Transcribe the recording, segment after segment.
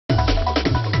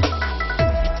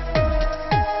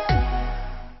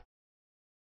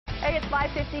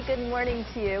Christy, good morning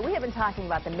to you. We have been talking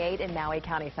about the Made in Maui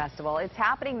County Festival. It's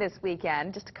happening this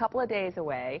weekend, just a couple of days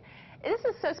away. This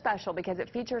is so special because it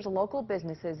features local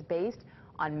businesses based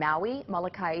on Maui,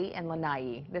 Molokai, and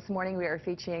Lanai. This morning we are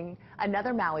featuring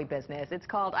another Maui business. It's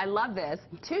called, I love this,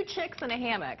 Two Chicks in a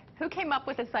Hammock. Who came up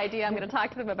with this idea? I'm going to talk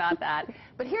to them about that.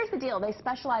 But here's the deal. They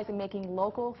specialize in making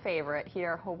local favorite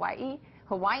here,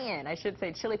 Hawaiian, I should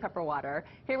say, chili pepper water.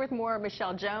 Here with more,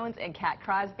 Michelle Jones and Kat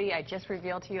Crosby. I just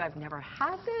revealed to you I've never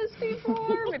had this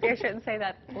before. Maybe I shouldn't say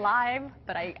that live,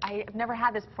 but I've never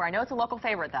had this before. I know it's a local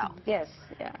favorite, though. Yes,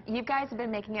 yeah. You guys have been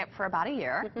making it for about a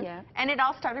year. Yeah. And it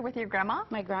all started with your grandma?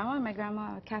 My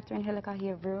grandma, Catherine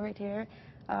Hilakahi Brew right here.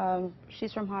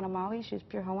 She's from Maui. She's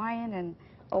pure Hawaiian and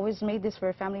always made this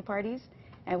for family parties.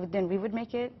 And then we would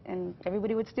make it, and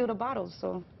everybody would steal the bottles.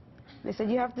 So they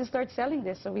said, you have to start selling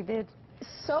this, so we did.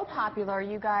 So popular,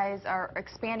 you guys are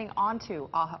expanding onto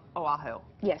Oahu.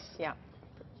 Yes. Yeah.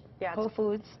 Whole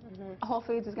Foods. Whole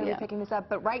Foods is going to be picking this up,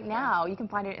 but right now you can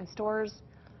find it in stores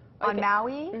on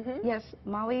Maui. Yes,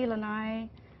 Maui, Lanai,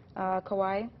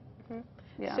 Kauai.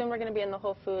 Yeah. Soon we're going to be in the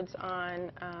Whole Foods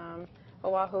on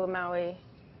Oahu, Maui.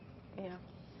 Yeah.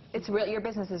 It's really, your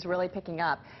business is really picking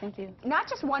up. Thank you. Not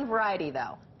just one variety,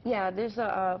 though. Yeah, there's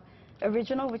a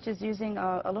original, which is using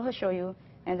aloha shoyu,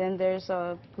 and then there's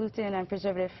a gluten and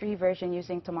preservative-free version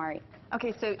using tamari.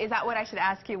 Okay, so is that what I should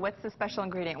ask you? What's the special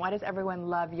ingredient? Why does everyone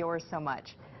love yours so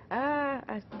much?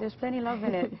 There's plenty of love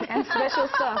in it, and special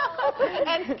stuff.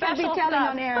 And special Can't be telling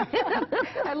on air.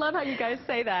 I love how you guys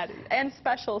say that. And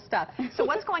special stuff. So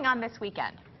what's going on this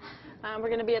weekend? We're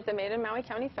going to be at the Made in Maui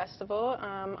County Festival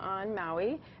on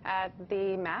Maui at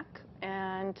the MAC,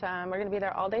 and we're going to be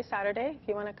there all day Saturday. If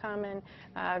you want to come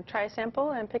and try a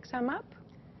sample and pick some up,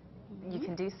 you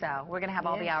can do so. We're going to have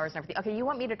all the hours and everything. Okay, you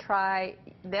want me to try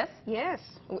this? Yes.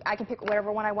 I can pick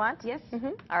whatever one I want? Yes.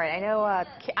 All right,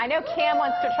 I know Cam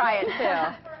wants to try it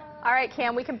too. All right,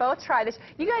 Cam, we can both try this.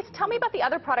 You guys, tell me about the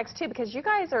other products too, because you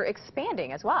guys are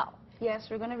expanding as well. Yes,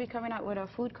 we're going to be coming out with a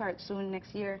food cart soon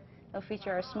next year. It'll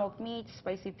feature our smoked meats,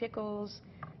 spicy pickles,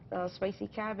 spicy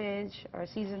cabbage, our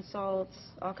seasoned salts,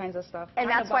 all kinds of stuff. And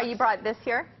that's why you brought this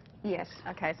here? Yes.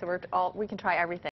 Okay, so we can try everything.